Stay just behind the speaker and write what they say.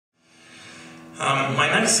My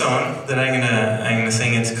next song that I'm gonna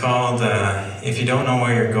sing, it's called "If You Don't Know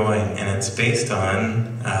Where You're Going," and it's based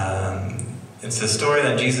on it's a story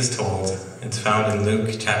that Jesus told. It's found in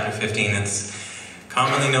Luke chapter 15. It's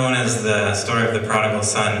commonly known as the story of the prodigal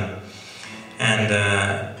son, and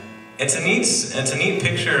it's a neat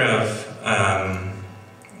picture of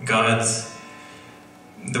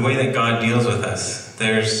the way that God deals with us.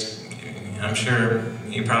 I'm sure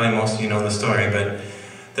most of you know the story, but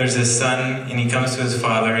there's this son, and he comes to his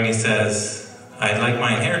father and he says, "I'd like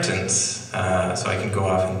my inheritance so I can go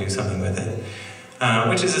off and do something with it."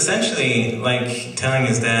 Which is essentially like telling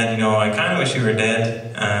his dad, "I kind of wish you were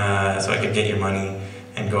dead so I could get your money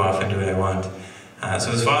and go off and do what I want."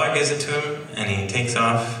 So his father gives it to him, and he takes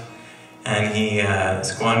off, and he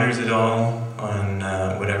squanders it all on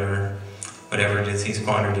whatever it is he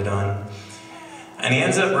squandered it on. And he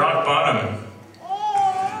ends up rock bottom.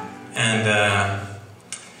 And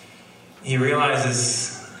he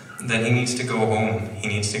realizes that he needs to go home. He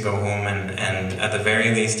needs to go home, and at the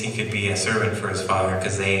very least he could be a servant for his father,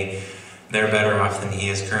 because they're better off than he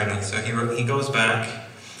is currently. So he goes back,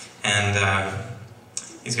 and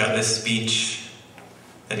he's got this speech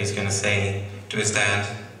that he's going to say to his dad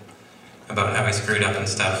about how he screwed up and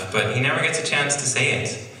stuff, but he never gets a chance to say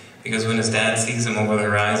it, because when his dad sees him over the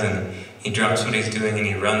horizon, he drops what he's doing and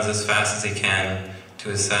he runs as fast as he can to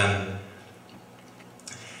his son.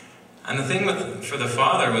 And the thing for the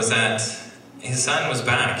father was that his son was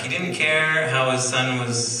back. He didn't care how his son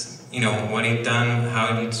was, what he'd done,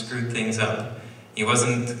 how he'd screwed things up. He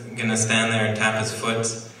wasn't going to stand there and tap his foot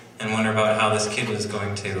and wonder about how this kid was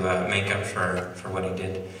going to make up for what he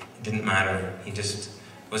did. It didn't matter. He just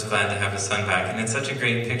was glad to have his son back. And it's such a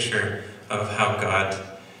great picture of how God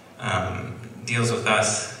deals with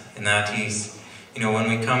us, in that he's, when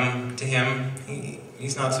we come to him,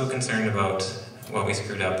 he's not so concerned about what we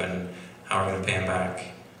screwed up and how we're going to pay him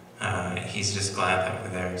back. He's just glad that we're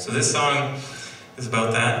there. So this song is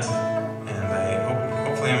about that, and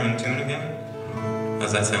hopefully I'm in tune again.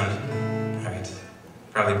 How's that sound? Alright.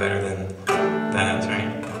 Probably better than that, right?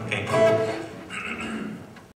 Okay.